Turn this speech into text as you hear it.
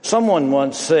Someone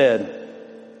once said,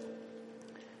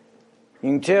 you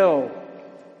can tell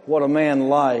what a man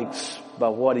likes by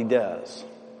what he does.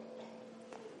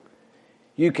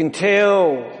 You can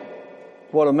tell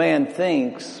what a man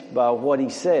thinks by what he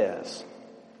says.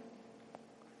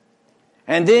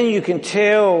 And then you can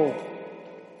tell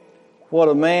what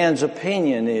a man's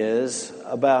opinion is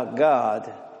about God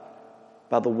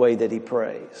by the way that he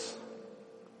prays.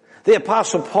 The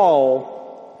Apostle Paul,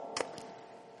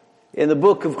 in the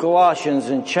book of Colossians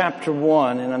in chapter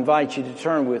 1, and I invite you to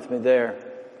turn with me there,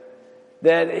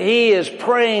 that he is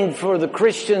praying for the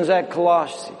Christians at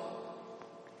Colossae.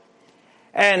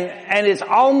 And it's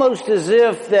almost as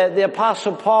if that the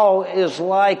Apostle Paul is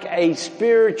like a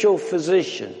spiritual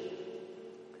physician.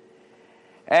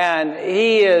 And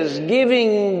he is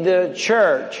giving the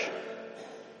church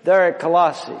there at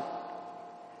Colossae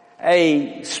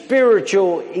a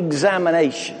spiritual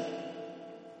examination.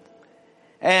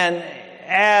 And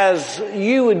as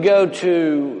you would go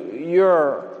to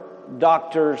your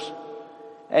doctors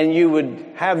and you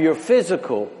would have your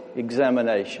physical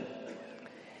examination,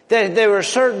 there were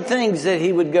certain things that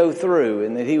he would go through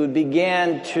and that he would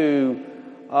begin to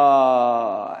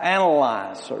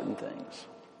analyze certain things.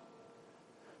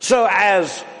 So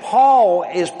as Paul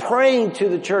is praying to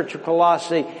the church of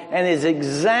Colossae and is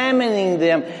examining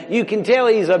them, you can tell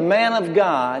he's a man of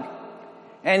God,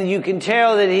 and you can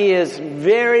tell that he is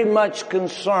very much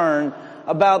concerned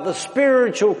about the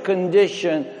spiritual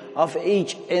condition of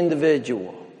each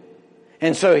individual.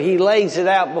 And so he lays it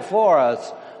out before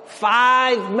us,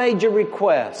 5 major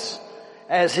requests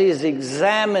as he is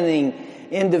examining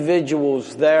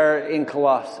individuals there in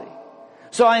Colossae.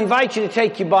 So I invite you to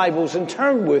take your Bibles and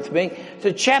turn with me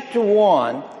to chapter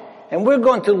 1, and we're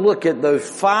going to look at those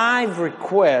 5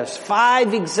 requests,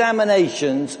 5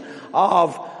 examinations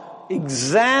of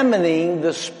examining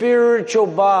the spiritual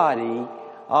body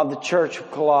of the church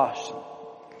of Colossae.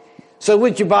 So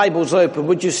with your Bibles open,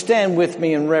 would you stand with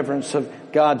me in reverence of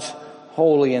God's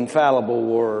holy, infallible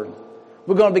word?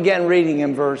 We're going to begin reading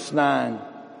in verse 9.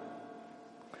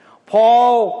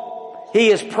 Paul, he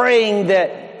is praying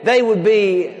that they would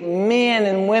be men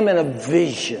and women of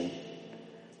vision,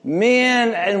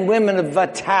 men and women of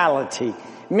vitality,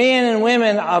 men and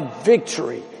women of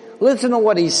victory. Listen to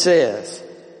what he says.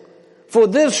 For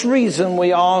this reason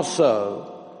we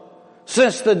also,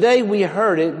 since the day we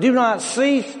heard it, do not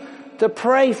cease to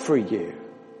pray for you.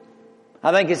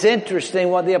 I think it's interesting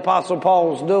what the Apostle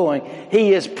Paul is doing.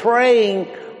 He is praying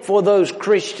for those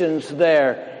Christians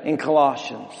there in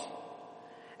Colossians.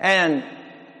 And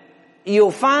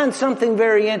you'll find something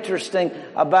very interesting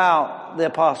about the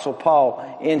Apostle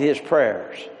Paul in his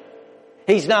prayers.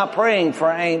 He's not praying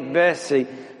for Aunt Bessie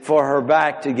for her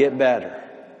back to get better.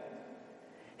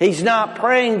 He's not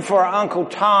praying for Uncle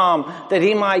Tom that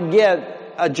he might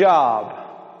get a job.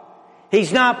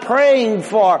 He's not praying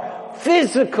for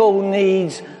physical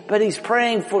needs, but he's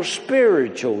praying for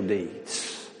spiritual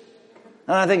needs.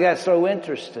 And I think that's so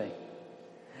interesting.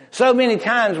 So many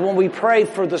times when we pray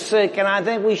for the sick, and I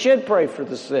think we should pray for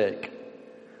the sick,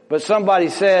 but somebody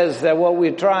says that what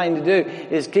we're trying to do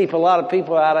is keep a lot of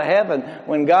people out of heaven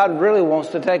when God really wants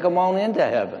to take them on into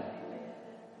heaven.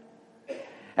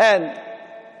 And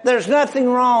there's nothing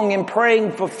wrong in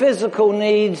praying for physical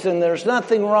needs, and there's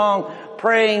nothing wrong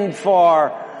praying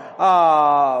for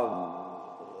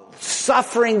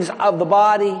sufferings of the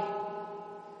body.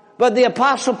 But the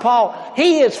Apostle Paul,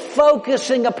 he is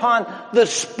focusing upon the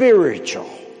spiritual.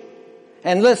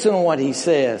 And listen to what he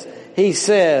says. He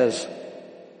says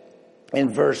in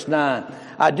verse 9,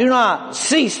 I do not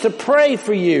cease to pray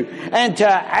for you and to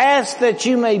ask that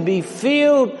you may be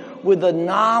filled with the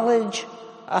knowledge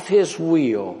of his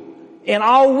will in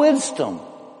all wisdom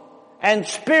and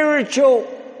spiritual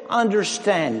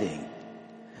understanding,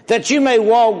 that you may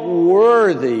walk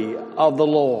worthy of the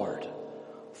Lord,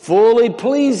 fully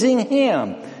pleasing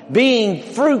him, being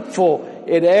fruitful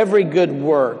in every good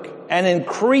work and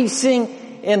increasing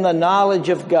in the knowledge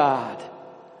of God,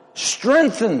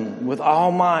 strengthened with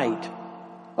all might,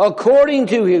 according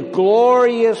to his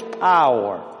glorious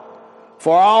power,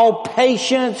 for all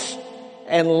patience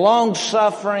and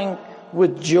long-suffering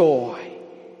with joy.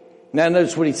 Now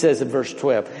notice what he says in verse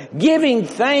 12. Giving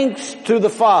thanks to the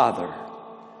Father,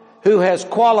 who has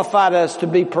qualified us to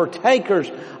be partakers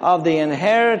of the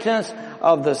inheritance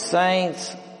of the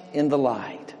saints in the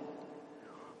light.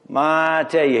 I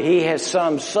tell you, he has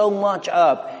summed so much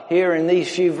up here in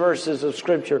these few verses of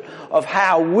Scripture of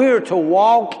how we're to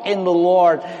walk in the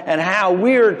Lord and how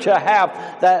we're to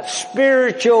have that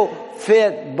spiritual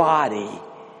fit body.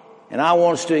 And I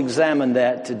want us to examine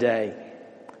that today.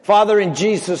 Father, in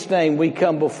Jesus' name, we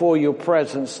come before your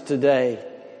presence today.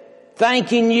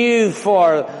 Thanking you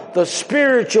for the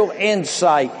spiritual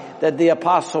insight that the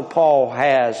Apostle Paul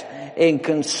has in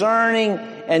concerning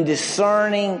and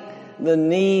discerning the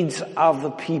needs of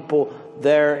the people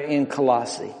there in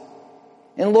Colossae.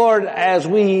 And Lord, as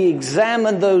we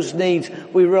examine those needs,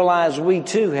 we realize we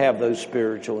too have those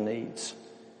spiritual needs.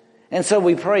 And so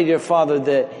we pray, dear Father,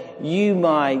 that you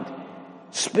might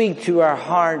speak to our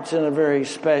hearts in a very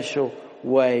special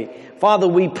way. Father,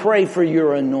 we pray for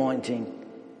your anointing,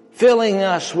 filling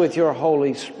us with your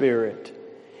Holy Spirit,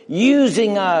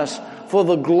 using us for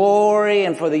the glory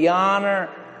and for the honor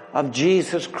of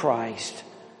Jesus Christ,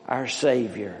 our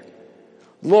Savior.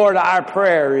 Lord, our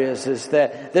prayer is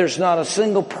that there's not a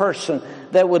single person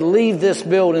that would leave this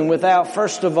building without,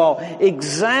 first of all,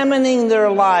 examining their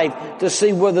life to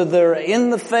see whether they're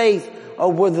in the faith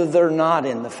or whether they're not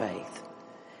in the faith.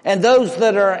 And those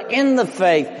that are in the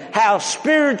faith, how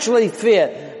spiritually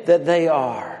fit that they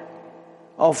are.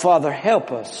 Oh, Father,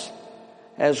 help us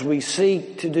as we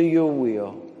seek to do your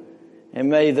will. And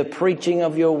may the preaching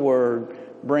of your word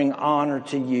bring honor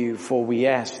to you, for we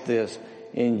ask this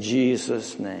in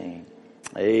Jesus' name.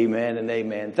 Amen and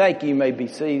amen. Thank you. You may be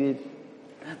seated.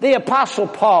 The Apostle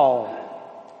Paul,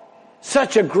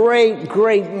 such a great,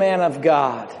 great man of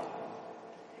God.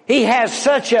 He has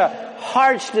such a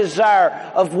heart's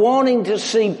desire of wanting to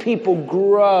see people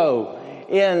grow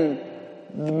in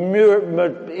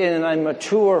a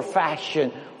mature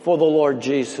fashion for the Lord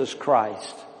Jesus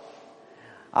Christ.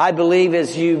 I believe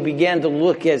as you begin to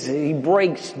look as he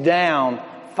breaks down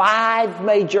 5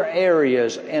 major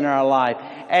areas in our life.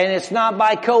 And it's not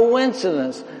by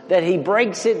coincidence that he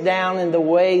breaks it down in the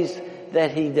ways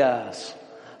that he does.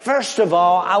 First of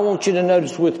all, I want you to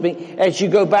notice with me as you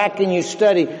go back and you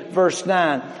study verse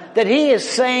 9, that he is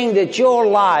saying that your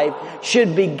life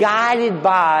should be guided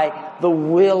by the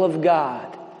will of God.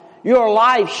 Your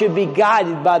life should be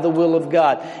guided by the will of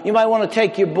God. You might want to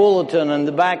take your bulletin on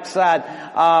the back side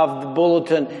of the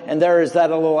bulletin, and there is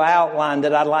that little outline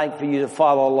that I'd like for you to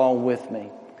follow along with me.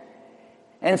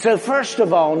 And so first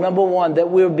of all, number one,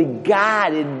 that we'll be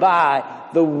guided by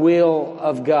the will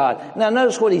of God. Now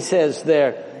notice what he says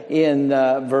there in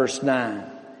verse 9.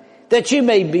 That you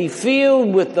may be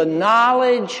filled with the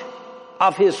knowledge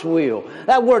of his will.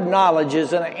 That word knowledge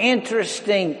is an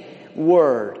interesting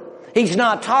word. He's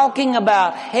not talking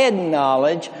about head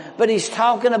knowledge, but he's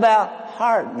talking about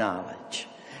heart knowledge.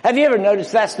 Have you ever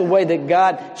noticed that's the way that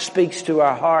God speaks to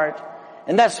our heart?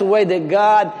 And that's the way that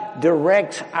God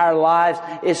directs our lives,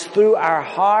 is through our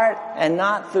heart and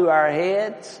not through our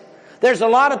heads. There's a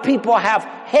lot of people who have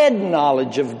head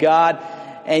knowledge of God,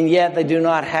 and yet they do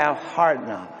not have heart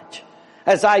knowledge.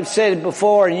 As I've said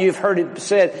before, and you've heard it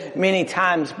said many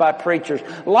times by preachers,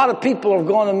 a lot of people are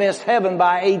going to miss heaven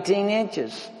by 18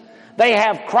 inches. They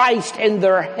have Christ in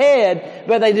their head,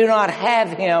 but they do not have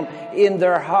him in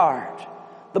their heart.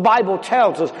 The Bible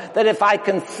tells us that if I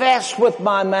confess with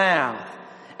my mouth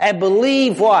and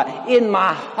believe what? In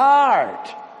my heart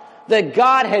that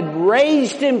God had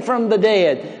raised him from the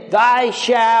dead, thou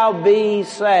shalt be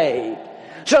saved.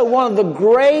 So one of the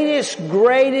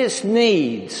greatest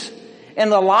needs in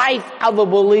the life of a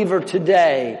believer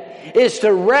today is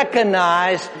to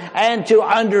recognize and to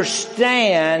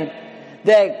understand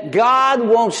that God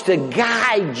wants to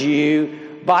guide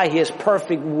you by his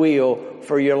perfect will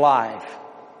for your life.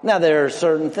 Now there are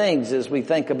certain things as we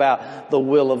think about the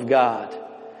will of God.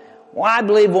 Well, I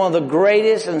believe one of the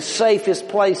greatest and safest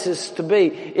places to be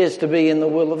is to be in the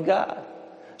will of God.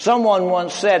 Someone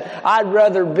once said, I'd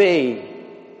rather be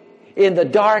in the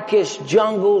darkest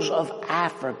jungles of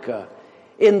Africa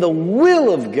in the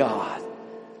will of God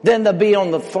than to be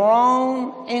on the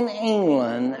throne in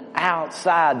England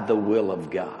outside the will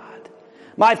of God.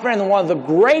 My friend, one of the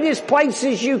greatest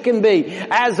places you can be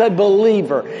as a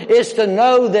believer is to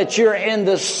know that you're in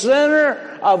the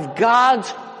center of God's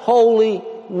holy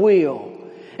will.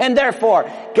 And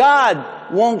therefore,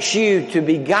 God wants you to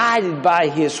be guided by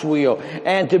his will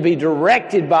and to be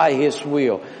directed by his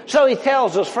will. So he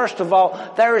tells us, first of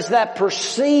all, there is that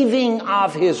perceiving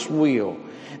of his will.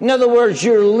 In other words,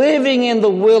 you're living in the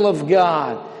will of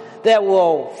God that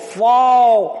will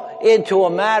fall into a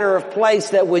matter of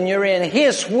place that when you're in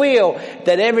his will,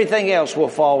 that everything else will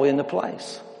fall into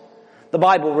place. The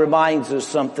Bible reminds us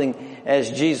something as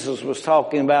Jesus was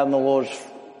talking about in the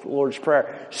Lord's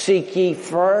Prayer. Seek ye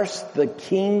first the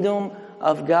kingdom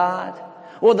of God.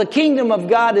 Well, the kingdom of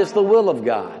God is the will of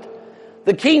God.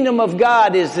 The kingdom of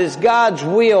God is God's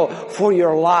will for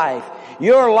your life.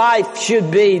 Your life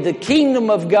should be the kingdom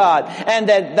of God, and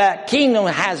that kingdom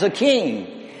has a king.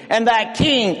 And that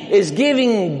king is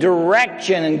giving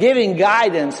direction and giving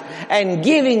guidance and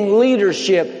giving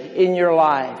leadership in your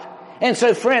life. And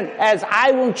so, friend, as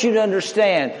I want you to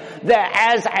understand that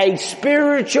as a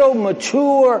spiritual,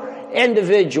 mature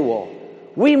individual,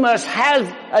 we must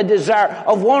have a desire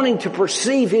of wanting to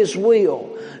perceive His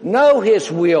will, know His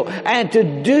will, and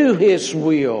to do His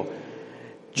will.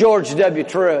 George W.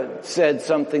 Truett said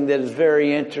something that is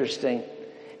very interesting.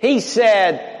 He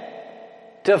said,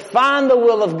 to find the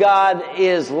will of God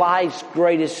is life's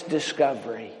greatest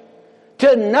discovery.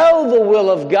 To know the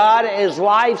will of God is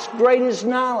life's greatest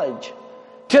knowledge.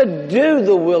 To do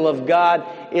the will of God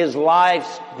is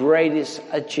life's greatest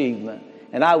achievement.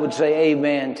 And I would say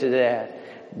amen to that.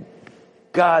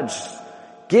 God's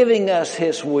giving us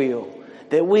His will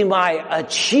that we might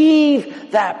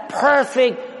achieve that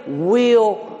perfect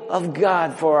will of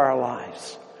God for our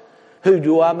lives. Who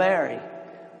do I marry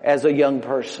as a young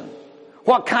person?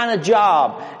 What kind of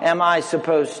job am I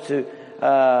supposed to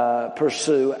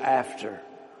pursue after?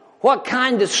 What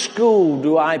kind of school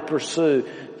do I pursue?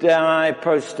 Am I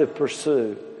supposed to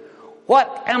pursue?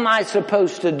 What am I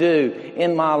supposed to do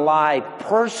in my life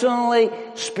personally,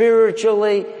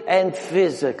 spiritually, and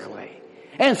physically?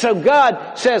 And so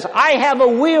God says, I have a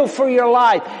will for your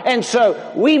life. And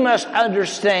so we must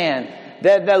understand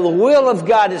that the will of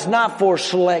God is not for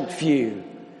select few.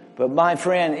 But my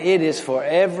friend, it is for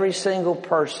every single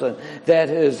person that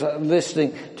is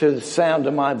listening to the sound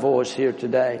of my voice here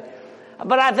today.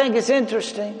 But I think it's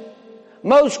interesting.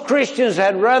 Most Christians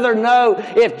had rather know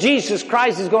if Jesus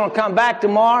Christ is going to come back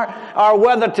tomorrow, or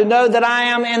whether to know that I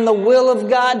am in the will of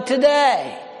God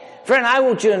today. Friend, I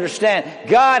want you to understand,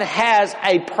 God has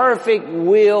a perfect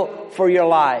will for your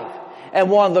life. And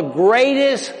one of the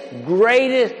greatest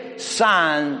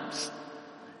signs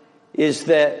is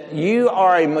that you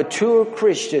are a mature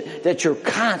Christian, that you're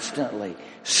constantly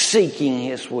seeking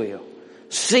His will.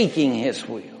 Seeking His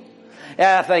will. And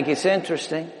I think it's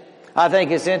interesting.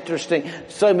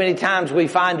 So many times we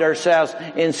find ourselves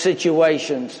in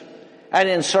situations and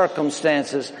in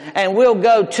circumstances, and we'll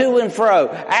go to and fro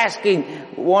asking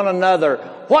one another,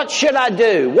 what should I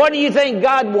do? What do you think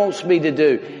God wants me to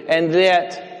do? And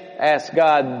yet ask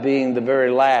God being the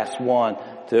very last one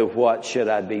to what should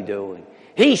I be doing.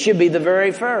 He should be the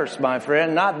very first, my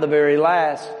friend, not the very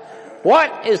last.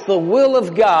 What is the will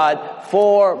of God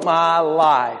for my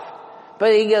life?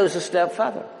 But He goes a step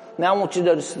further. Now I want you to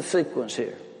notice the sequence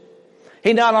here.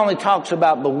 He not only talks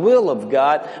about the will of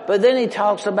God, but then He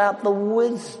talks about the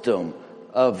wisdom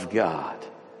of God.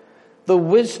 The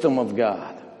wisdom of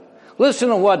God. Listen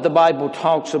to what the Bible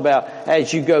talks about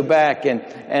as you go back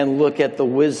and look at the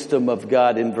wisdom of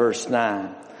God in verse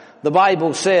 9. The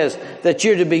Bible says that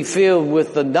you're to be filled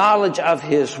with the knowledge of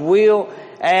His will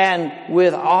and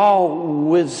with all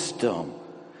wisdom.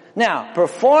 Now,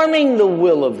 performing the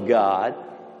will of God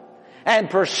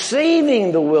and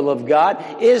perceiving the will of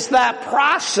God is that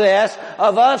process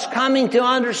of us coming to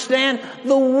understand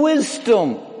the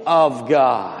wisdom of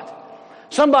God.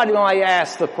 Somebody might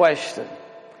ask the question,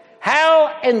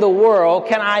 how in the world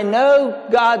can I know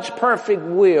God's perfect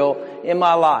will in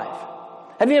my life?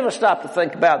 Have you ever stopped to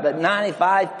think about that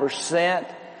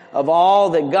 95% of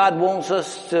all that God wants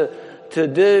us to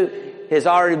do has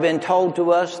already been told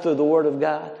to us through the Word of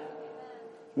God?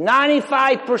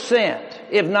 95%,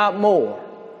 if not more,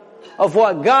 of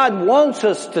what God wants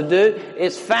us to do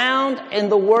is found in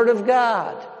the Word of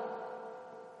God.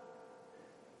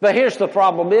 But here's the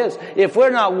problem is, if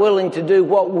we're not willing to do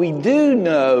what we do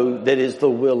know that is the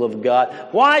will of God,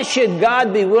 why should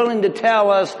God be willing to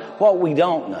tell us what we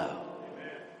don't know?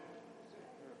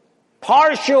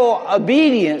 Partial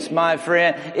obedience, my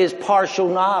friend, is partial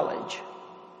knowledge.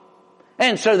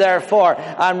 And so therefore,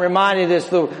 I'm reminded as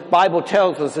the Bible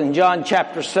tells us in John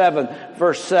chapter 7,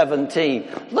 verse 17.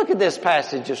 Look at this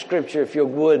passage of Scripture, if you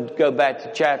would, go back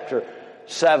to chapter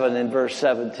 7 and verse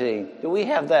 17. Do we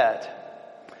have that?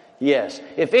 Yes.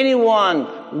 If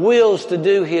anyone wills to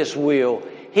do His will,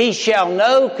 he shall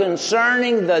know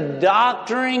concerning the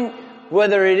doctrine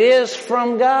whether it is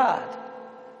from God.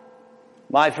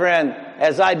 My friend,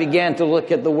 as I began to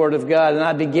look at the Word of God and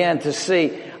I began to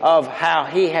see of how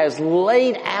He has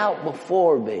laid out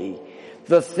before me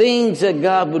the things that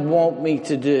God would want me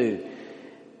to do.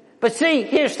 But see,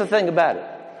 here's the thing about it.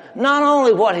 Not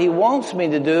only what He wants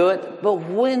me to do it, but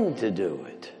when to do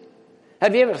it.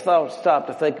 Have you ever stopped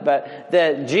to think about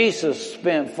that Jesus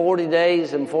spent 40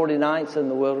 days and 40 nights in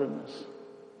the wilderness?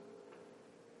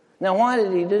 Now, why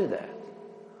did He do that?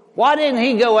 Why didn't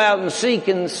He go out and seek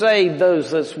and save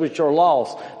those which are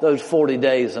lost those 40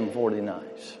 days and 40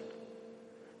 nights?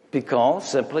 Because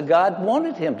simply God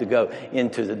wanted Him to go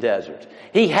into the desert.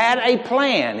 He had a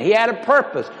plan. He had a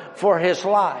purpose for His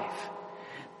life.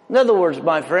 In other words,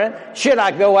 my friend, should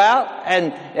I go out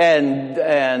and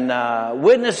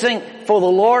witnessing for the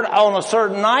Lord on a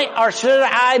certain night, or should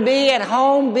I be at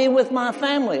home, be with my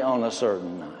family on a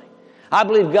certain night? I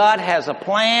believe God has a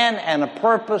plan and a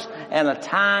purpose and a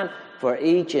time for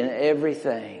each and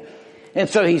everything. And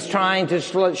so He's trying to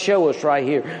show us right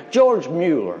here. George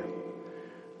Mueller,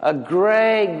 a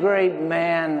great, great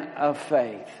man of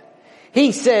faith.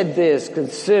 He said this,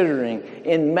 considering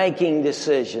in making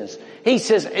decisions. He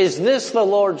says, is this the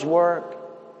Lord's work?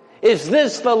 Is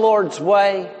this the Lord's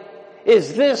way?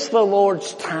 Is this the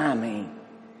Lord's timing?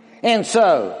 And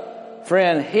so,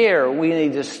 friend, here we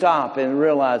need to stop and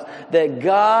realize that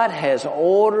God has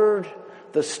ordered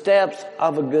the steps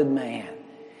of a good man.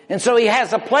 And so He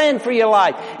has a plan for your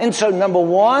life. And so, number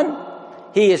one,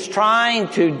 He is trying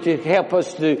to help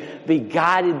us to be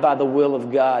guided by the will of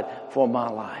God for my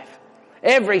life.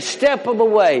 Every step of the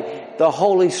way, the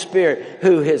Holy Spirit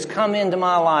who has come into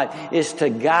my life is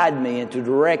to guide me and to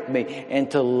direct me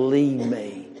and to lead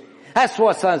me. That's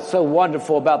what's so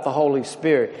wonderful about the Holy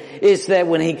Spirit, is that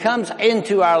when He comes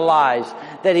into our lives,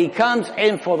 that He comes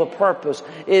in for the purpose,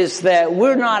 is that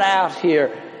we're not out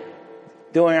here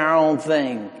doing our own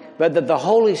thing, but that the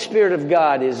Holy Spirit of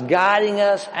God is guiding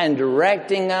us and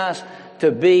directing us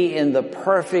to be in the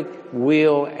perfect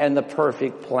will and the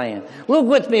perfect plan. Look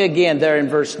with me again there in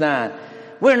verse 9.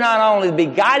 We're not only to be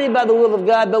guided by the will of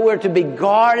God, but we're to be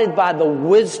guarded by the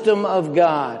wisdom of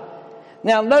God.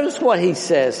 Now notice what he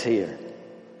says here.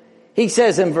 He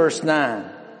says in verse 9,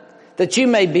 that you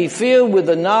may be filled with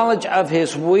the knowledge of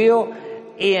His will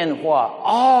in what?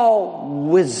 All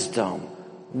wisdom.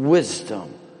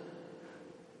 Wisdom.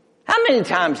 How many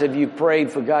times have you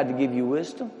prayed for God to give you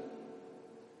wisdom?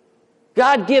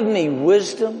 God, give me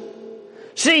wisdom.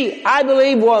 See, I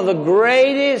believe one of the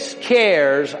greatest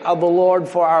cares of the Lord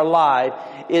for our life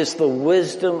is the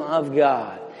wisdom of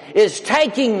God. It's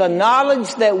taking the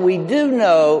knowledge that we do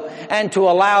know and to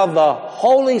allow the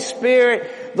Holy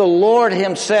Spirit, the Lord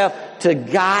Himself, to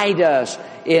guide us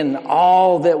in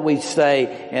all that we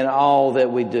say and all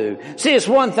that we do. See, it's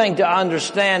one thing to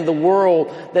understand the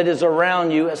world that is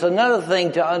around you. It's another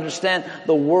thing to understand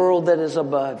the world that is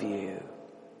above you.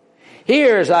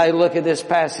 Here, as I look at this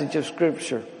passage of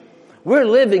Scripture, we're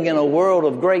living in a world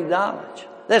of great knowledge.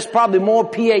 There's probably more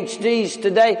PhDs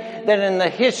today than in the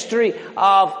history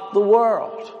of the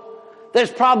world. There's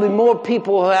probably more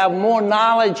people who have more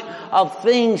knowledge of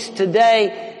things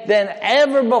today than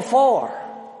ever before,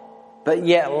 but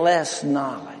yet less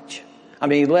knowledge.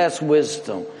 Less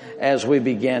wisdom as we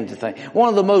begin to think. One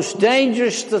of the most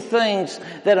dangerous things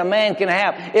that a man can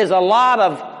have is a lot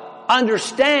of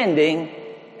understanding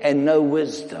and no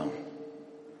wisdom.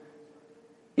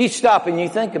 You stop and you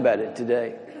think about it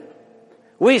today.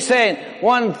 We say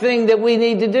one thing that we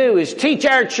need to do is teach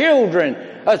our children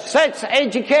a sex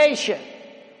education.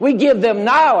 We give them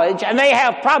knowledge, and they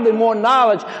have probably more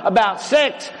knowledge about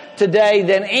sex today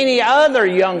than any other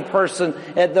young person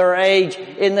at their age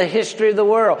in the history of the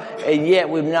world. And yet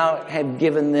we've not have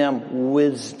given them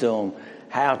wisdom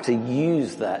how to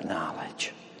use that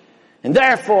knowledge. And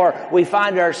therefore, we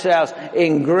find ourselves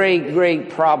in great, great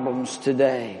problems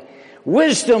today.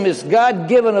 Wisdom is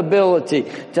God-given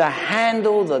ability to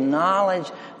handle the knowledge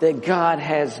that God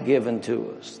has given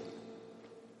to us.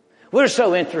 We're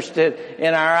so interested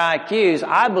in our IQs,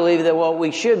 I believe that what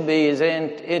we should be is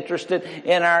interested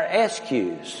in our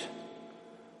SQs,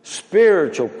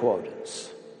 spiritual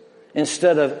quotas,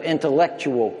 instead of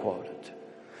intellectual quotas.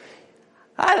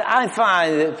 I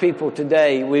find that people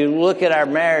today, we look at our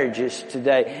marriages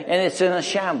today, and it's in a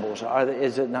shambles,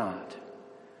 is it not?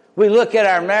 We look at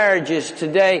our marriages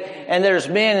today, and there's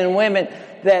men and women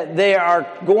that they are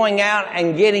going out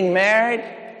and getting married,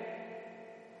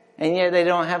 and yet they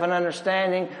don't have an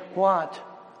understanding what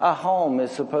a home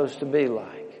is supposed to be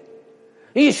like.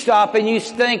 You stop and you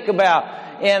think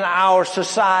about in our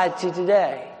society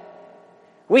today.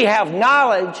 We have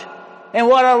knowledge, and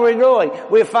what are we doing?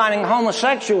 We're finding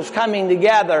homosexuals coming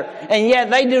together, and yet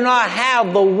they do not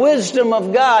have the wisdom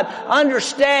of God,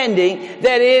 understanding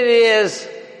that it is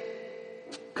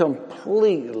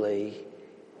completely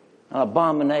an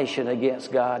abomination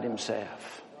against God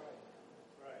Himself.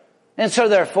 And so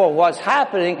therefore what's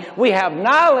happening, we have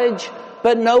knowledge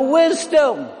but no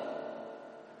wisdom.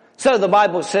 So the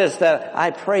Bible says that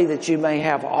I pray that you may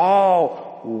have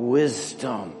all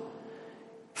wisdom.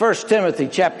 1 Timothy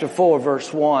chapter 4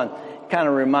 verse 1 kind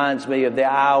of reminds me of the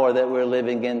hour that we're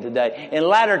living in today. In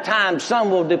latter times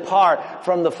some will depart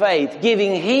from the faith,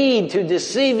 giving heed to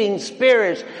deceiving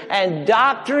spirits and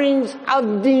doctrines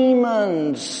of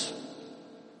demons.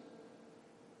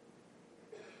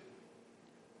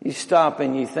 You stop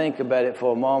and you think about it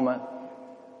for a moment.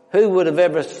 Who would have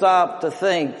ever stopped to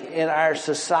think in our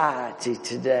society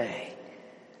today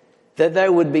that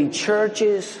there would be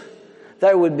churches,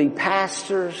 there would be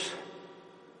pastors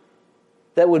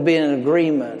that would be in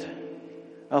agreement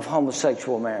of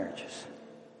homosexual marriages?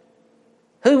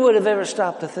 Who would have ever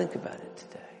stopped to think about it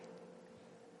today?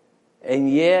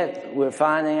 And yet we're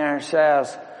finding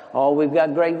ourselves, we've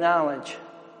got great knowledge.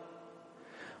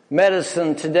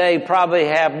 Medicine today probably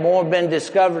have more been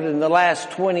discovered in the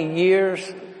last 20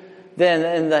 years than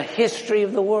in the history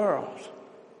of the world.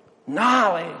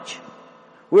 Knowledge.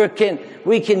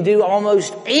 We can do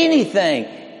almost anything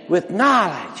with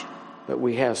knowledge, but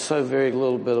we have so very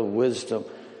little bit of wisdom.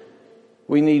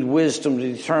 We need wisdom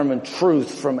to determine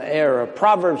truth from error.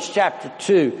 Proverbs chapter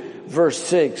 2, verse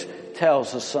 6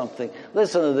 tells us something.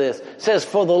 Listen to this. It says,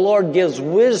 "For the Lord gives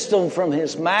wisdom, from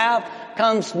his mouth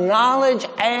comes knowledge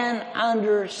and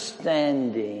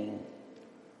understanding."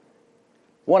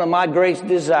 One of my great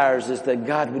desires is that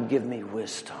God would give me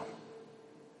wisdom.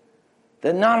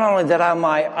 That not only that I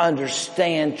might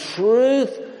understand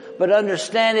truth, but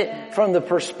understand it from the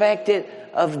perspective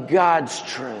of God's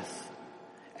truth.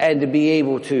 And to be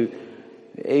able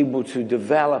to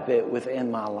develop it within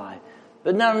my life.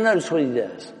 But now notice what he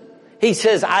does. He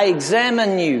says, "I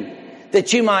examine you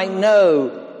that you might know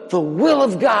the will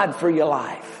of God for your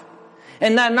life."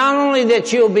 And that not only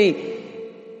that you'll be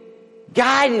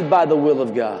guided by the will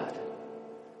of God,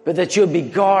 but that you'll be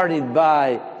guarded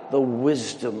by the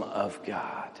wisdom of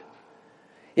God.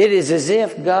 It is as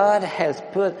if God has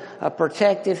put a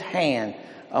protective hand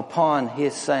upon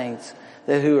his saints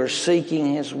who are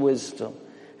seeking his wisdom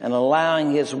and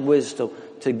allowing his wisdom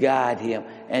to guide him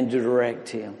and to direct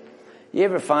him. You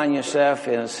ever find yourself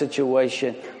in a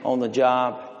situation on the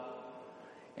job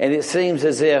and it seems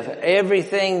as if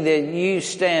everything that you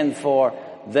stand for,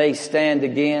 they stand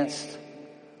against?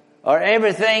 Or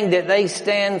everything that they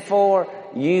stand for,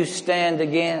 you stand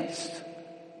against?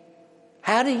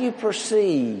 How do you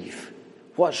perceive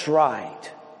what's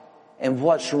right and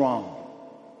what's wrong?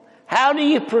 How do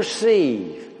you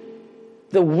perceive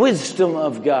the wisdom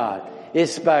of God?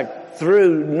 It's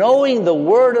through knowing the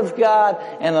Word of God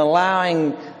and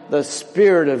allowing the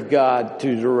Spirit of God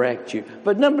to direct you.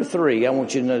 But number 3, I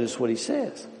want you to notice what he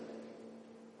says.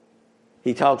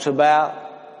 He talks about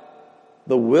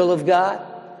the will of God.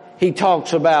 He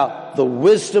talks about the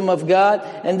wisdom of God.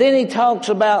 And then he talks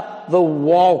about the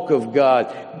walk of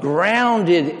God,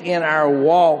 grounded in our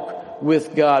walk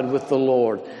with God, with the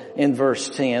Lord. In verse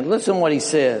 10, listen what he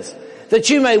says. "That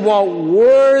you may walk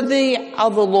worthy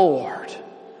of the Lord,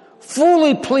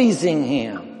 fully pleasing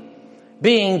him,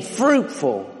 being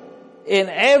fruitful in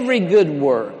every good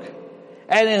work,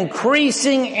 and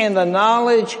increasing in the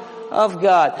knowledge of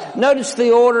God." Notice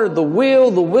the order: the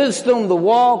will, the wisdom, the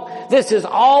walk. This is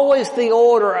always the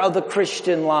order of the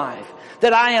Christian life.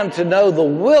 That I am to know the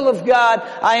will of God,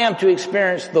 I am to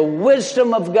experience the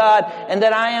wisdom of God, and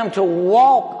that I am to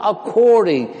walk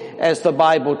according as the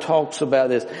Bible talks about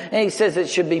this. And he says it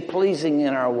should be pleasing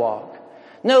in our walk.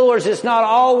 In other words, it's not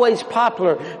always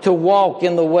popular to walk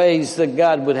in the ways that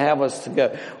God would have us to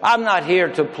go. I'm not here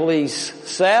to please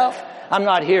self. I'm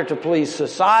not here to please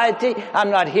society. I'm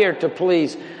not here to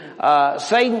please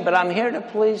Satan, but I'm here to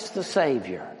please the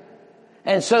Savior.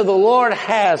 And so the Lord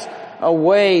has a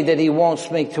way that he wants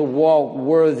me to walk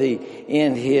worthy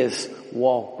in his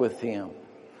walk with him.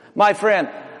 My friend,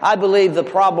 I believe the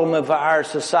problem of our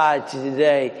society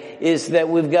today is that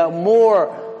we've got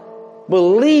more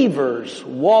believers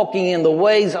walking in the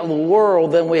ways of the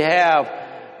world than we have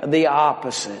the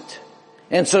opposite.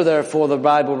 And so therefore the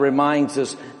Bible reminds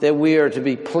us that we are to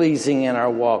be pleasing in our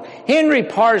walk. Henry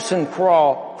Parson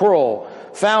Kroll,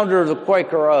 founder of the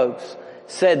Quaker Oaks,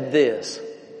 said this.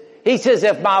 He says,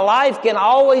 "If my life can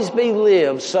always be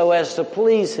lived so as to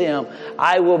please him,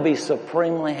 I will be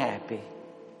supremely happy."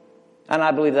 And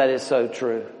I believe that is so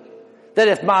true. That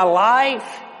if my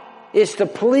life is to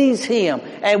please him,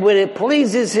 and when it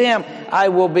pleases him, I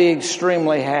will be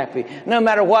extremely happy. No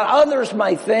matter what others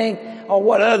may think or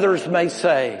what others may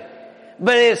say.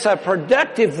 But it's a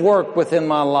productive work within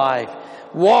my life.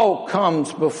 Walk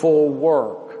comes before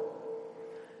work.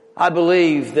 I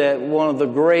believe that one of the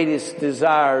greatest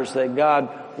desires that God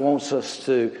wants us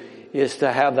to is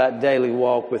to have that daily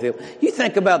walk with him. You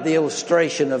think about the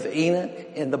illustration of Enoch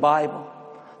in the Bible.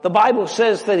 The Bible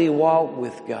says that he walked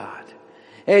with God.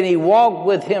 And he walked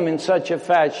with him in such a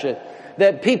fashion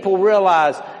that people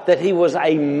realized that he was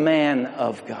a man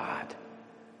of God.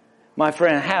 My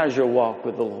friend, how's your walk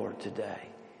with the Lord today?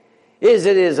 Is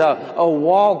it is a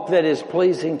walk that is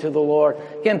pleasing to the Lord?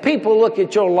 Can people look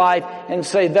at your life and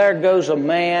say, there goes a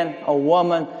man, a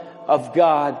woman of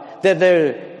God, that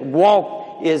their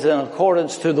walk is in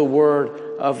accordance to the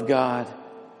Word of God?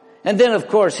 And then, of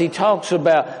course, he talks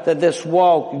about that this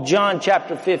walk, John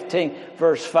chapter 15,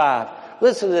 verse 5.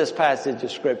 Listen to this passage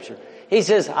of Scripture. He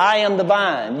says, I am the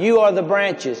vine, you are the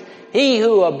branches. He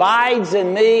who abides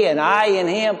in me and I in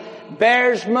him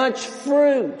bears much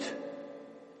fruit.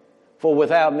 For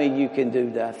without me you can do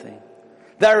nothing.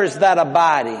 There is that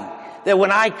abiding. That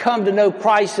when I come to know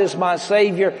Christ as my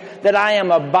Savior, that I am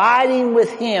abiding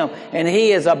with Him and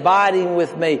He is abiding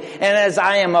with me. And as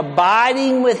I am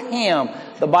abiding with Him,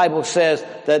 the Bible says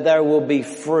that there will be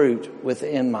fruit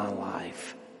within my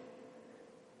life.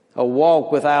 A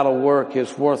walk without a work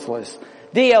is worthless.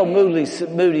 D.L.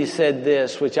 Moody said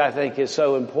this, which I think is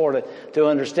so important to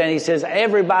understand. He says,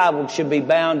 every Bible should be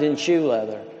bound in shoe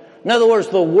leather. In other words,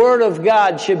 the Word of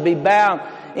God should be bound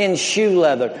in shoe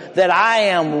leather. That I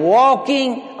am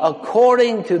walking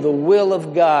according to the will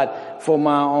of God for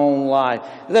my own life.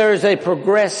 There is a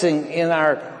progressing in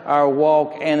our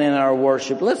walk and in our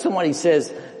worship. Listen to what he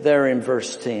says there in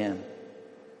verse 10.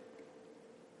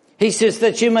 He says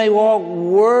that you may walk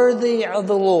worthy of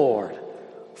the Lord,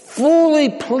 fully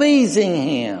pleasing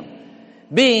Him,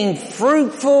 being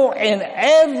fruitful in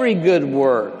every good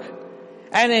work,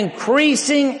 and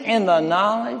increasing in the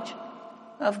knowledge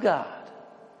of God.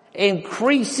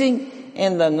 Increasing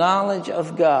in the knowledge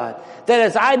of God. That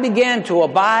as I began to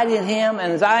abide in Him,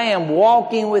 and as I am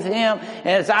walking with Him, and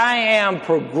as I am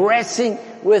progressing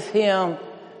with Him,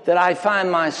 that I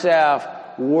find myself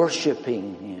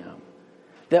worshiping Him.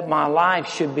 That my life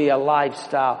should be a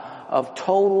lifestyle of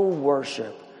total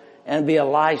worship and be a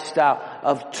lifestyle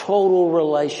of total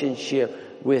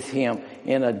relationship with Him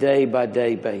in a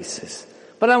day-by-day basis.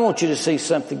 But I want you to see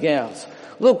something else.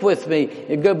 Look with me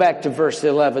and go back to verse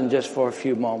 11 just for a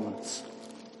few moments.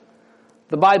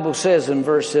 The Bible says in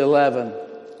verse 11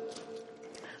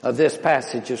 of this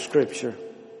passage of Scripture,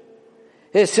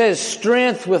 it says,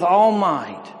 strength with all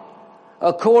might,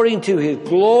 according to His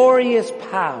glorious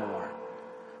power,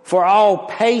 for all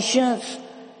patience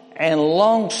and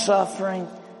long-suffering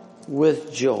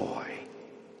with joy.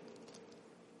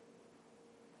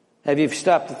 Have you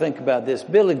stopped to think about this?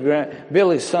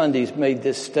 Billy Sundays made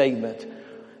this statement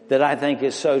that I think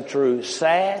is so true.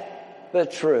 Sad,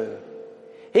 but true.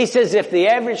 He says if the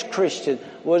average Christian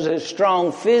was as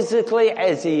strong physically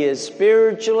as he is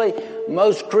spiritually,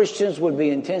 most Christians would be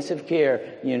intensive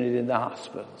care unit in the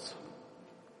hospitals.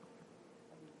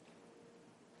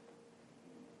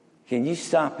 Can you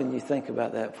stop and you think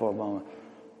about that for a moment?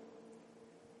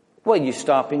 Well, you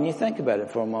stop and you think about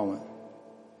it for a moment.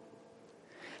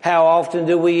 How often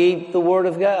do we eat the Word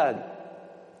of God?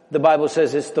 The Bible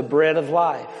says it's the bread of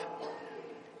life.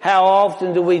 How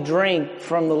often do we drink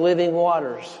from the living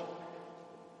waters?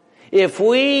 If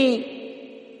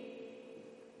we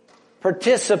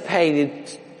participated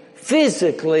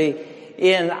physically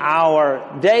in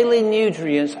our daily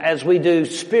nutrients as we do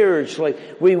spiritually,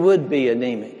 we would be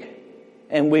anemic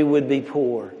and we would be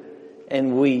poor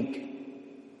and weak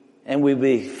and we'd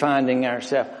be finding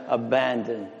ourselves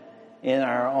abandoned in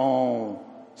our own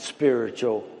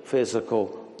spiritual,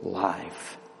 physical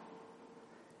life.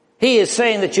 He is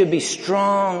saying that you'd be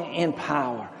strong in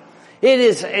power. It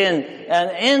is an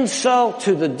insult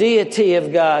to the deity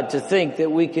of God to think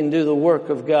that we can do the work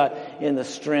of God in the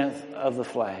strength of the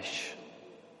flesh.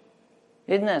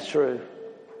 Isn't that true?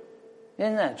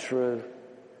 Isn't that true?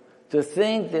 To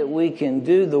think that we can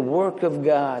do the work of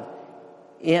God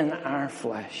in our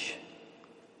flesh.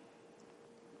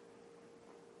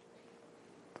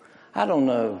 I don't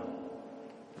know.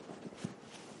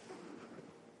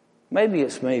 Maybe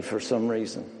it's me for some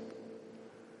reason.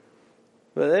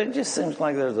 But it just seems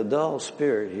like there's a dull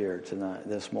spirit here tonight,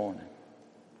 this morning.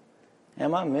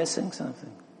 Am I missing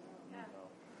something?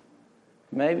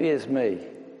 Maybe it's me.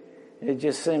 It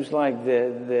just seems like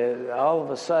that all of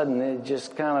a sudden it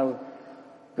just kind of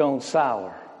gone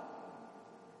sour.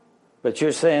 But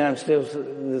you're saying I'm still,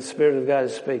 the Spirit of God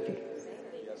is speaking.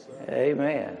 Yes, sir.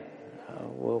 Amen.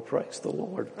 Well, praise the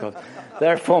Lord. Because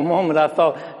there for a moment I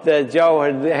thought that y'all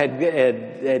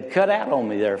had cut out on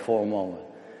me there for a moment.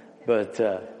 But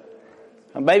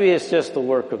maybe it's just the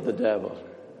work of the devil.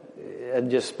 And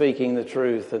just speaking the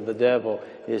truth, and the devil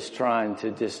is trying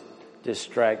to just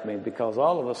distract me, because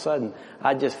all of a sudden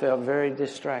I just felt very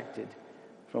distracted.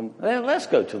 Let's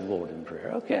go to the Lord in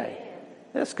prayer. Okay.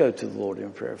 Let's go to the Lord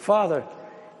in prayer. Father,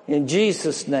 in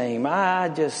Jesus' name, I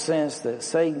just sense that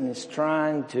Satan is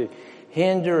trying to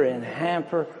hinder and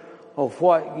hamper of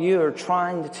what you are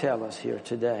trying to tell us here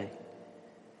today.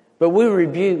 But we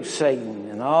rebuke Satan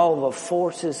and all the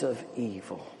forces of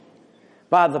evil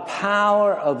by the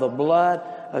power of the blood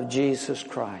of Jesus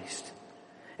Christ.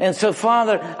 And so,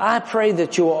 Father, I pray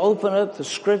that you will open up the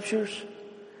Scriptures,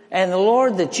 and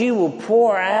Lord, that you will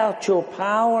pour out your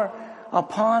power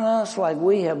upon us like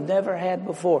we have never had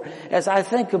before. As I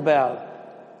think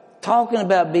about talking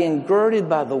about being girded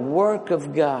by the work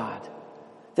of God,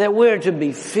 that we're to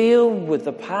be filled with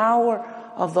the power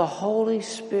of the Holy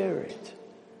Spirit.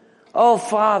 Oh,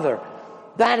 Father,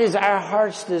 that is our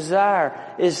heart's desire,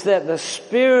 is that the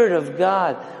Spirit of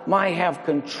God might have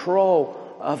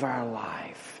control of our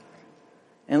life.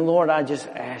 And Lord, I just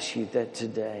ask you that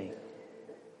today,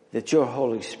 that your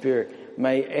Holy Spirit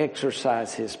may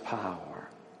exercise his power.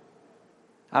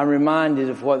 I'm reminded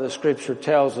of what the Scripture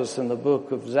tells us in the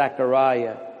book of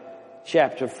Zechariah,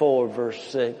 chapter 4, verse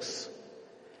 6.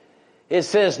 It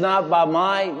says, not by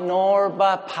might nor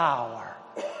by power,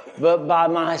 but by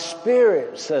my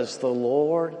Spirit, says the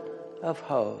Lord of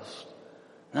hosts.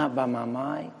 Not by my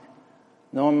might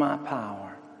nor my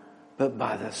power, but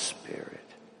by the Spirit.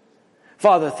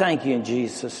 Father, thank you in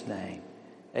Jesus' name.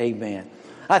 Amen.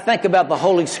 I think about the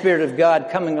Holy Spirit of God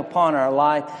coming upon our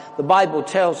life. The Bible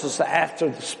tells us that after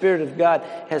the Spirit of God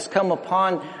has come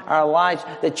upon our lives,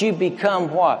 that you become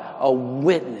what? A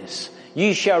witness.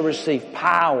 You shall receive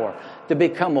power to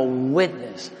become a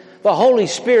witness. The Holy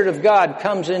Spirit of God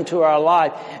comes into our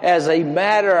life as a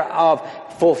matter of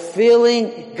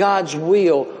fulfilling God's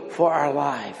will for our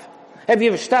life. Have you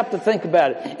ever stopped to think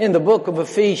about it? In the book of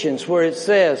Ephesians, where it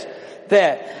says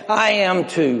that I am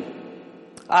to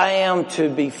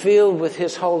be filled with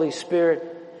His Holy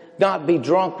Spirit, not be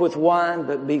drunk with wine,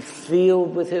 but be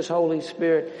filled with His Holy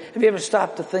Spirit. Have you ever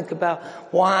stopped to think about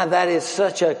why that is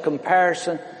such a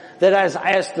comparison? That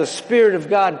as the Spirit of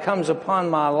God comes upon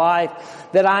my life,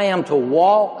 that I am to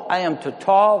walk, I am to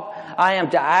talk, I am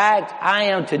to act, I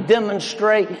am to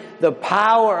demonstrate the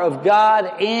power of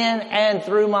God in and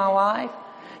through my life.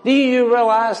 Do you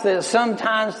realize that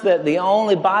sometimes that the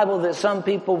only Bible that some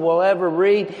people will ever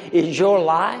read is your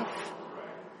life?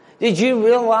 Did you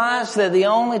realize that the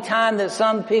only time that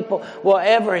some people will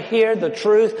ever hear the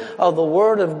truth of the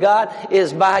Word of God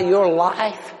is by your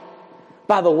life?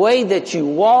 By the way that you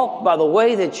walk, by the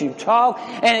way that you talk,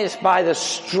 and it's by the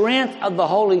strength of the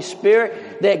Holy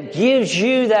Spirit that gives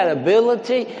you that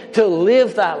ability to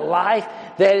live that life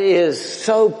that is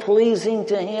so pleasing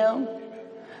to Him.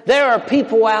 There are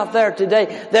people out there today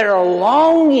that are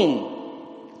longing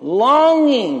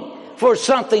for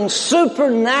something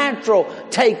supernatural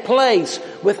take place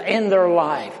within their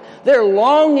life. They're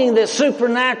longing that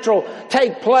supernatural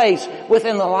take place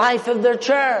within the life of their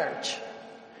church.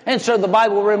 And so the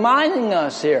Bible reminding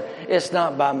us here, it's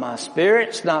not by my Spirit,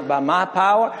 it's not by my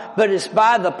power, but it's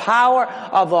by the power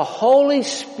of the Holy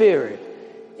Spirit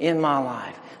in my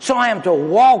life. So I am to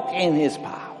walk in His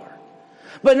power.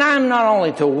 But I'm not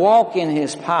only to walk in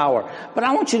His power, but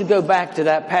I want you to go back to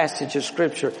that passage of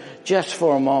Scripture just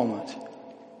for a moment.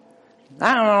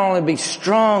 I don't only be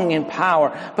strong in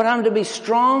power, but I'm to be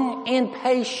strong in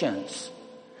patience.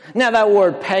 Now that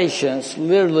word patience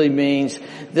literally means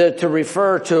to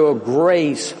refer to a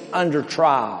grace under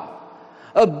trial.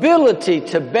 Ability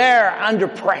to bear under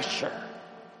pressure.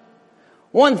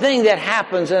 One thing that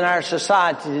happens in our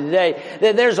society today,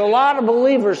 that there's a lot of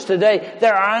believers today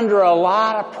that are under a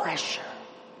lot of pressure.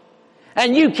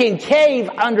 And you can cave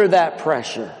under that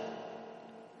pressure.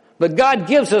 But God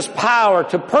gives us power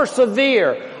to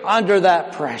persevere under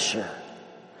that pressure.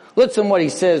 Listen what He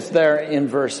says there in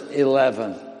verse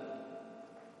 11.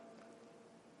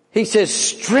 He says,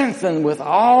 strengthen with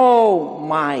all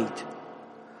might,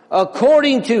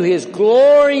 according to His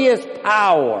glorious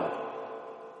power,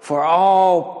 for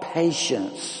all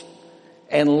patience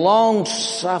and long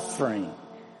suffering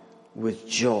with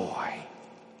joy.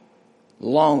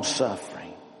 Long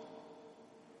suffering.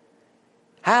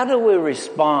 How do we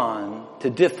respond to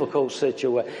difficult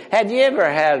situations? Have you ever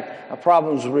had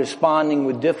problems responding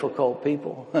with difficult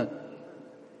people?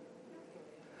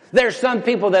 There's some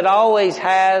people that always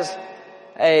has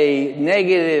a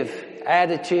negative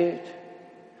attitude.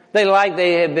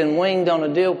 They have been winged on a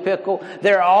dill pickle.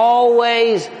 They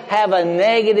always have a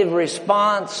negative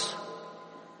response.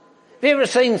 Have you ever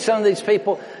seen some of these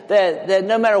people that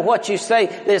no matter what you say,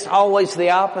 it's always the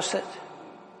opposite?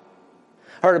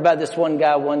 Heard about this one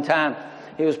guy one time.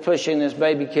 He was pushing this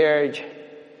baby carriage,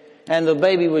 and the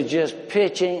baby was just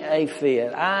pitching a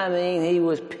fit. I mean, he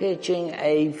was pitching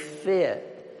a fit.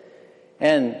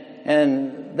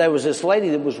 And there was this lady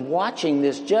that was watching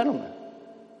this gentleman.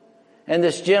 And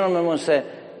this gentleman was saying,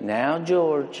 now,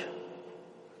 George,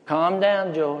 calm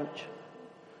down, George.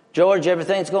 George,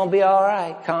 everything's going to be all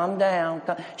right. Calm down.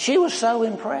 She was so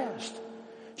impressed.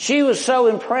 She was so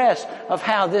impressed of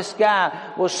how this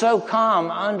guy was so calm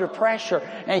under pressure.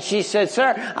 And she said,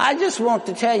 sir, I just want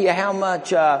to tell you how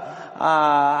much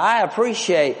I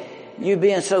appreciate you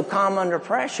being so calm under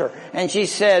pressure. And she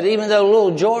said, even though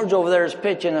little George over there is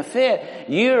pitching a fit,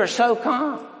 you are so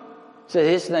calm. I said,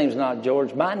 his name's not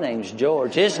George. My name's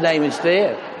George. His name is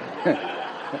Ted.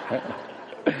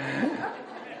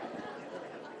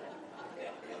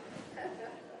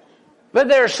 But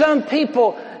there are some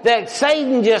people that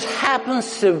Satan just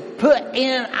happens to put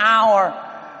in our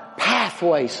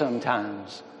pathway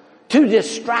sometimes to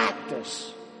distract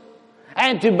us.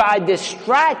 And by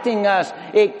distracting us,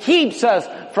 it keeps us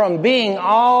from being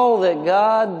all that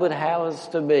God would have us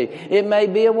to be. It may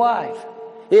be a wife.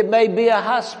 It may be a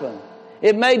husband.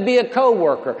 It may be a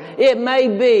coworker. It may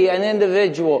be an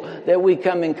individual that we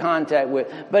come in contact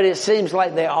with. But it seems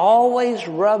like they always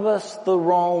rub us the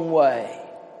wrong way.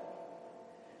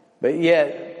 But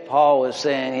yet, Paul is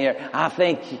saying here,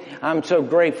 I'm so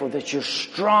grateful that you're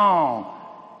strong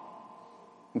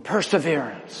in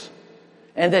perseverance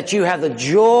and that you have the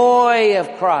joy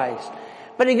of Christ.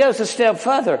 But he goes a step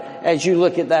further as you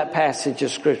look at that passage of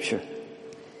Scripture.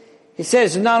 He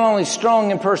says not only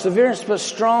strong in perseverance, but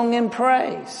strong in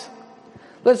praise.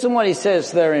 Listen what he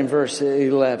says there in verse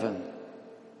 11.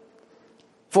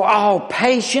 For all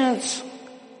patience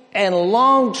and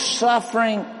long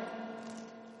suffering.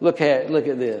 Look at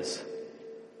this.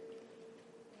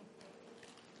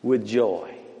 With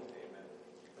joy.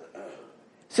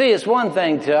 See, it's one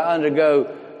thing to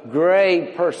undergo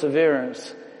great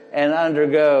perseverance and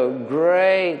undergo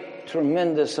great,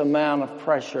 tremendous amount of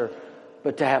pressure,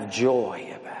 but to have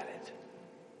joy about it.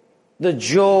 The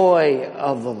joy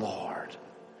of the Lord.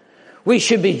 We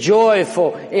should be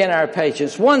joyful in our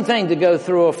patience. One thing to go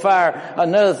through a fire,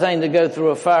 another thing to go through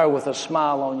a fire with a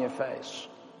smile on your face.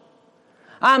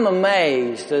 I'm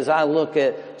amazed as I look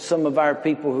at some of our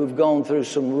people who've gone through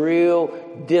some real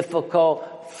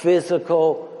difficult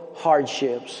physical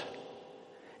hardships.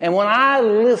 And when I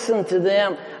listen to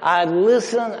them, I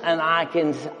listen and I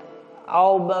can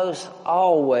almost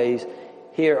always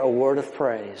hear a word of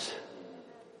praise.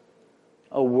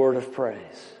 A word of praise.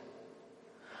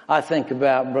 I think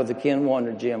about Brother Ken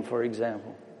Wondergem, for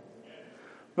example.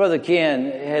 Brother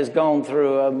Ken has gone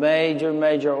through a major,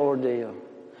 major ordeal.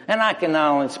 And I can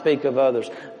not only speak of others,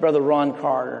 Brother Ron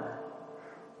Carter,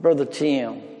 Brother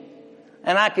Tim,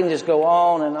 and I can just go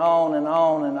on and on and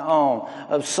on and on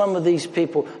of some of these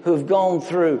people who've gone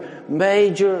through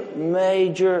major,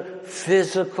 major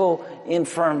physical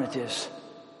infirmities.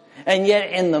 And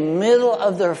yet in the middle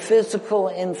of their physical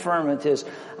infirmities,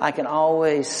 I can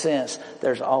always sense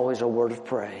there's always a word of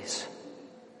praise.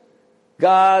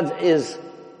 God has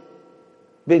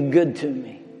been good to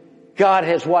me. God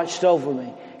has watched over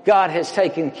me. God has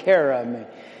taken care of me.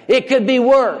 It could be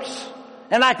worse.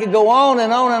 And I could go on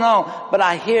and on and on. But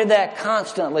I hear that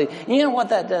constantly. You know what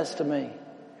that does to me?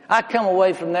 I come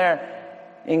away from there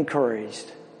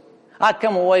encouraged. I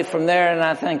come away from there and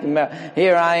I think about,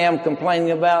 here I am complaining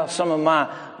about some of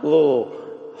my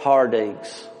little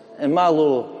heartaches and my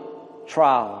little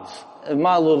trials and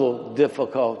my little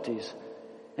difficulties.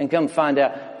 And come find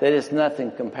out that it's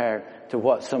nothing compared to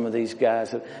what some of these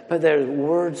guys have. But they're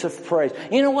words of praise.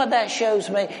 You know what that shows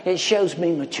me? It shows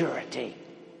me maturity.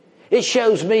 It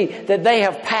shows me that they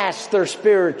have passed their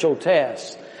spiritual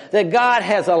tests. That God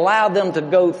has allowed them to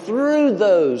go through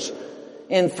those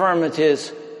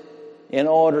infirmities in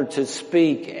order to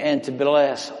speak and to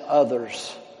bless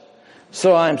others.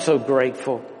 So I'm so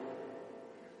grateful.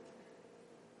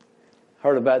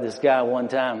 Heard about this guy one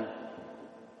time.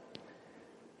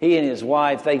 He and his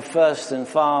wife, they fussed and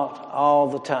fought all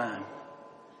the time.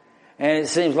 And it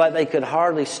seems like they could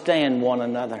hardly stand one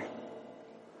another.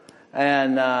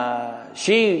 And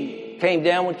she came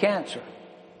down with cancer.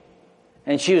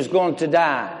 And she was going to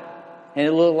die. And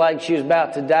it looked like she was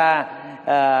about to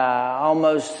die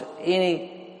almost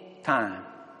any time.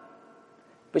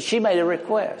 But she made a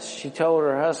request. She told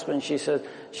her husband, she said,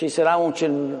 I want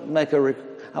to make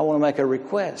a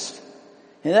request.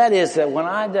 And that is that when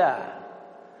I die,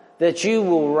 that you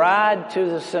will ride to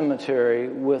the cemetery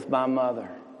with my mother.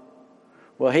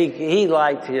 Well, he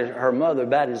liked her mother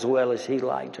about as well as he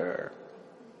liked her.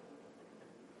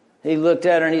 He looked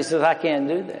at her and he said, I can't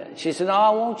do that. She said, no, I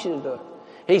want you to do it.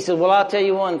 He said, well, I'll tell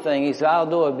you one thing. He said, I'll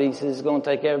do it, but he said, it's going to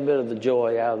take every bit of the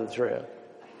joy out of the trip.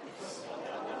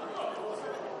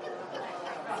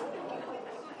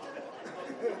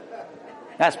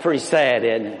 That's pretty sad,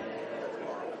 isn't it?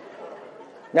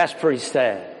 That's pretty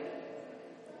sad.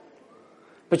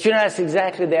 But you know, that's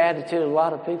exactly the attitude of a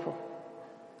lot of people.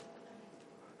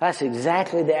 That's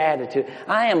exactly the attitude.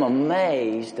 I am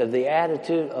amazed of the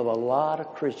attitude of a lot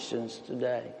of Christians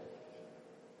today.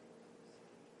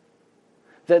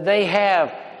 That they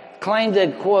have claimed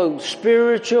that, quote,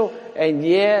 spiritual, and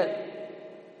yet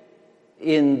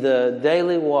in the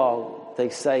daily walk they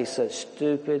say such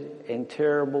stupid and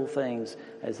terrible things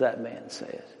as that man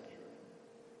says.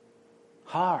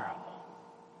 Horrible.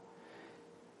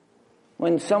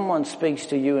 When someone speaks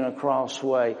to you in a cross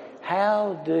way,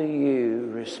 how do you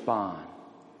respond?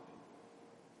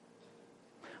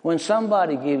 When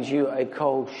somebody gives you a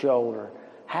cold shoulder,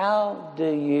 how do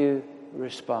you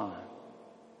respond?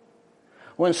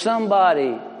 When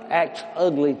somebody acts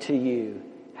ugly to you,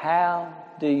 how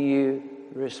do you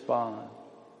respond?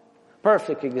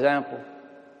 Perfect example.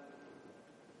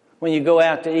 When you go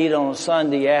out to eat on a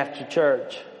Sunday after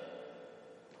church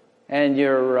and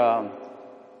your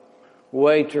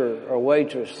waiter or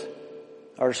waitress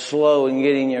are slow in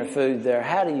getting your food there,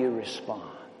 how do you respond?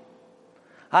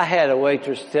 I had a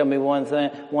waitress tell me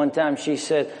one time she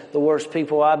said, the worst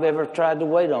people I've ever tried to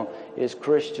wait on is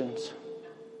Christians.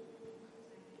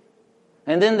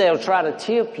 And then they'll try to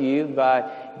tip you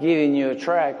by giving you a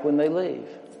tract when they leave.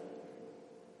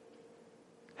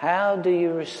 How do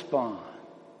you respond?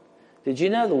 Did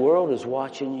you know the world is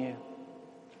watching you?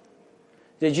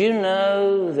 Did you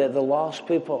know that the lost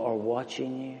people are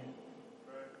watching you?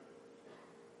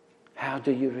 How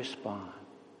do you respond?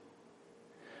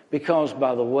 Because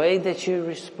by the way that you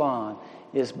respond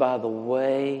is by the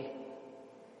way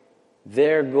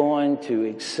they're going to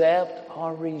accept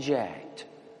or reject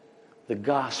the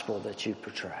gospel that you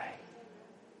portray.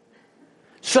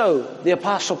 So, the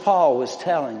Apostle Paul was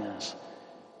telling us,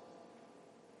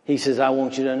 he says, I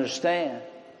want you to understand.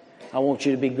 I want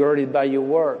you to be girded by your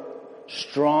work,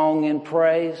 strong in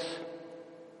praise.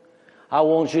 I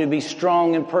want you to be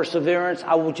strong in perseverance.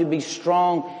 I want you to be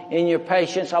strong in your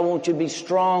patience. I want you to be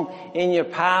strong in your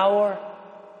power.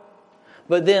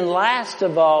 But then last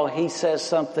of all, he says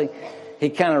something, he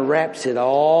kind of wraps it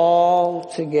all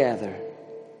together.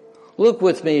 Look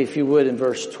with me, if you would, in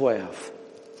verse 12.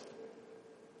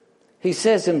 He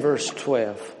says in verse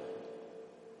 12,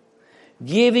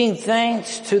 giving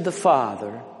thanks to the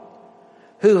Father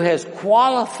who has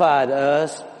qualified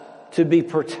us to be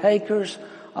partakers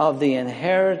of the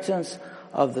inheritance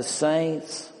of the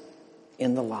saints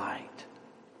in the light.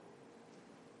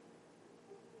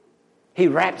 He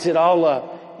wraps it all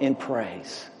up in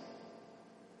praise.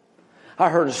 I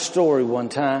heard a story one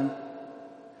time.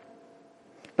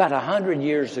 About 100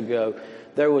 years ago,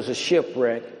 there was a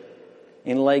shipwreck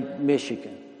in Lake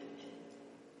Michigan.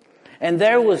 And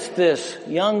there was this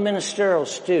young ministerial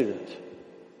student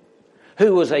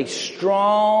who was a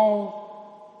strong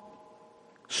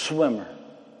swimmer.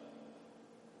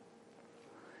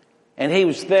 And he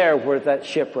was there where that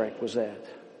shipwreck was at.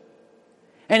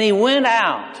 And he went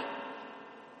out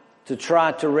to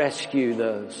try to rescue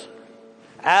those.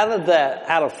 Out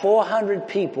of 400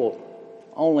 people,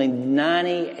 only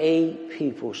 98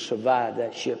 people survived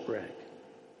that shipwreck.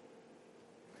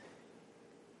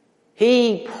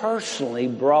 He personally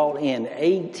brought in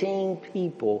 18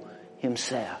 people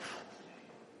himself.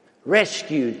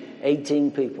 Rescued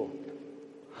 18 people.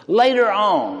 Later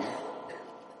on,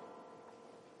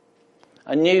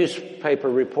 a newspaper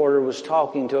reporter was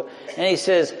talking to him, and he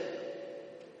says,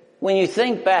 when you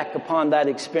think back upon that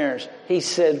experience, he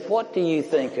said, what do you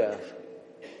think of?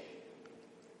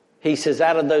 He says,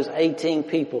 out of those 18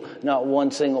 people, not one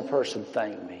single person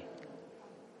thanked me.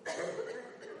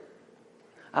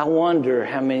 I wonder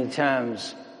how many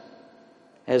times,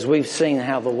 as we've seen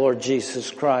how the Lord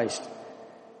Jesus Christ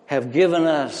have given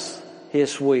us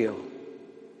His will,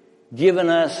 given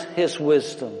us His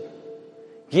wisdom,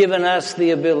 given us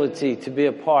the ability to be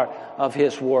a part of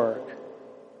His work,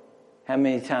 how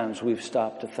many times we've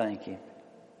stopped to thank Him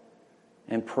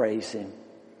and praise Him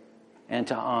and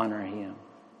to honor Him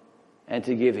and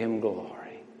to give Him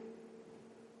glory.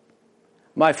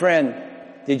 My friend,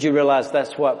 did you realize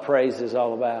that's what praise is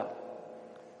all about?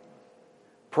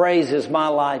 Praise is my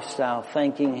lifestyle,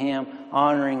 thanking Him,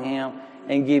 honoring Him,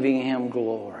 and giving Him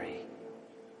glory.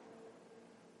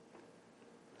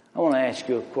 I want to ask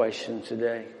you a question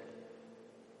today.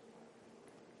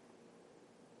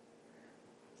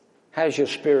 How's your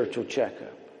spiritual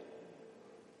checkup?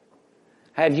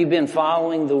 Have you been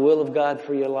following the will of God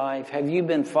for your life? Have you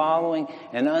been following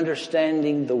and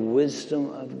understanding the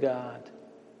wisdom of God?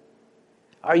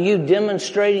 Are you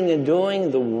demonstrating and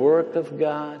doing the work of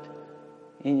God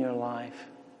in your life?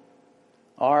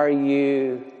 Are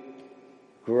you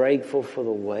grateful for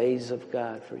the ways of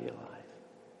God for your life?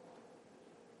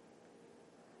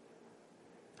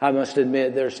 I must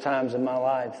admit there's times in my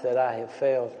life that I have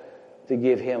failed to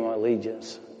give Him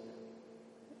allegiance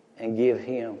and give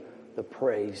Him the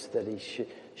praise that He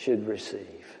should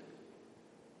receive.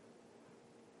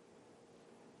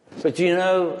 But you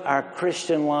know, our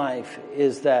Christian life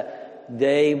is that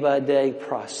day-by-day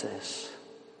process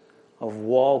of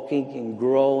walking and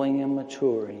growing and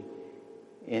maturing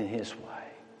in His way.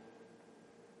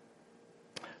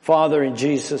 Father, in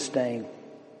Jesus' name,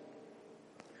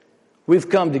 we've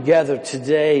come together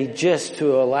today just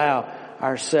to allow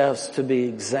ourselves to be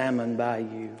examined by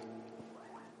You.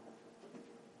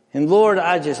 And Lord,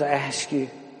 I just ask You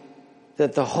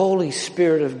that the Holy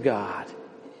Spirit of God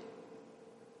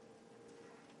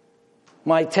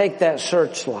might take that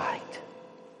searchlight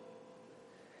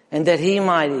and that He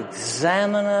might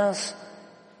examine us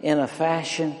in a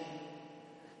fashion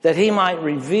that He might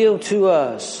reveal to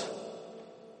us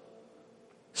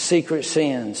secret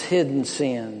sins, hidden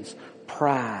sins,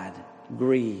 pride,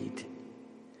 greed,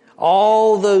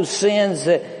 all those sins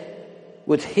that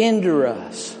would hinder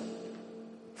us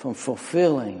from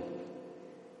fulfilling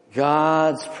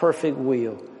God's perfect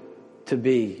will to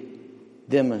be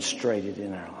demonstrated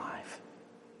in our life.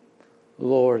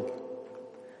 Lord,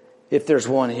 if there's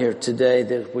one here today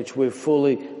that which we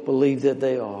fully believe that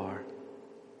they are,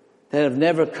 that have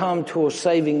never come to a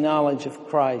saving knowledge of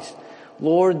Christ,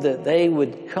 Lord, that they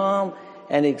would come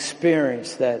and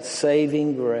experience that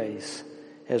saving grace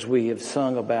as we have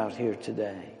sung about here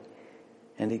today,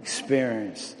 and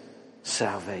experience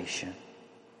salvation.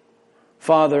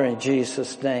 Father, in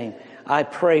Jesus' name, I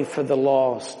pray for the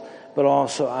lost, but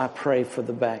also I pray for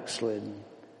the backslidden.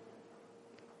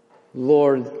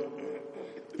 Lord,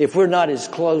 if we're not as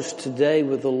close today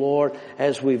with the Lord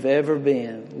as we've ever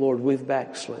been, Lord, we've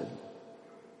backslidden.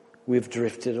 We've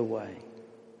drifted away.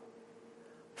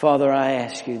 Father, I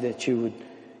ask You that You would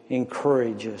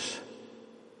encourage us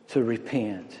to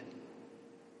repent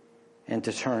and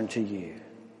to turn to You.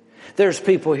 There's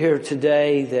people here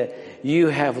today that You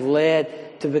have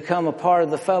led to become a part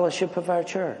of the fellowship of our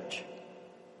church.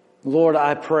 Lord,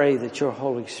 I pray that Your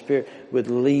Holy Spirit would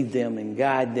lead them and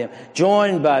guide them,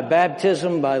 joined by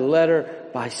baptism, by letter,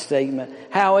 by statement.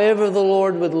 However the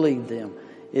Lord would lead them,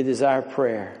 it is our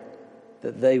prayer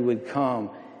that they would come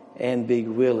and be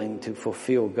willing to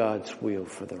fulfill God's will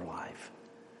for their life.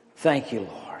 Thank You,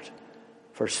 Lord,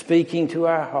 for speaking to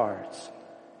our hearts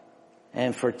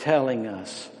and for telling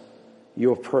us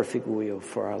Your perfect will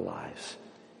for our lives.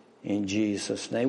 In Jesus' name.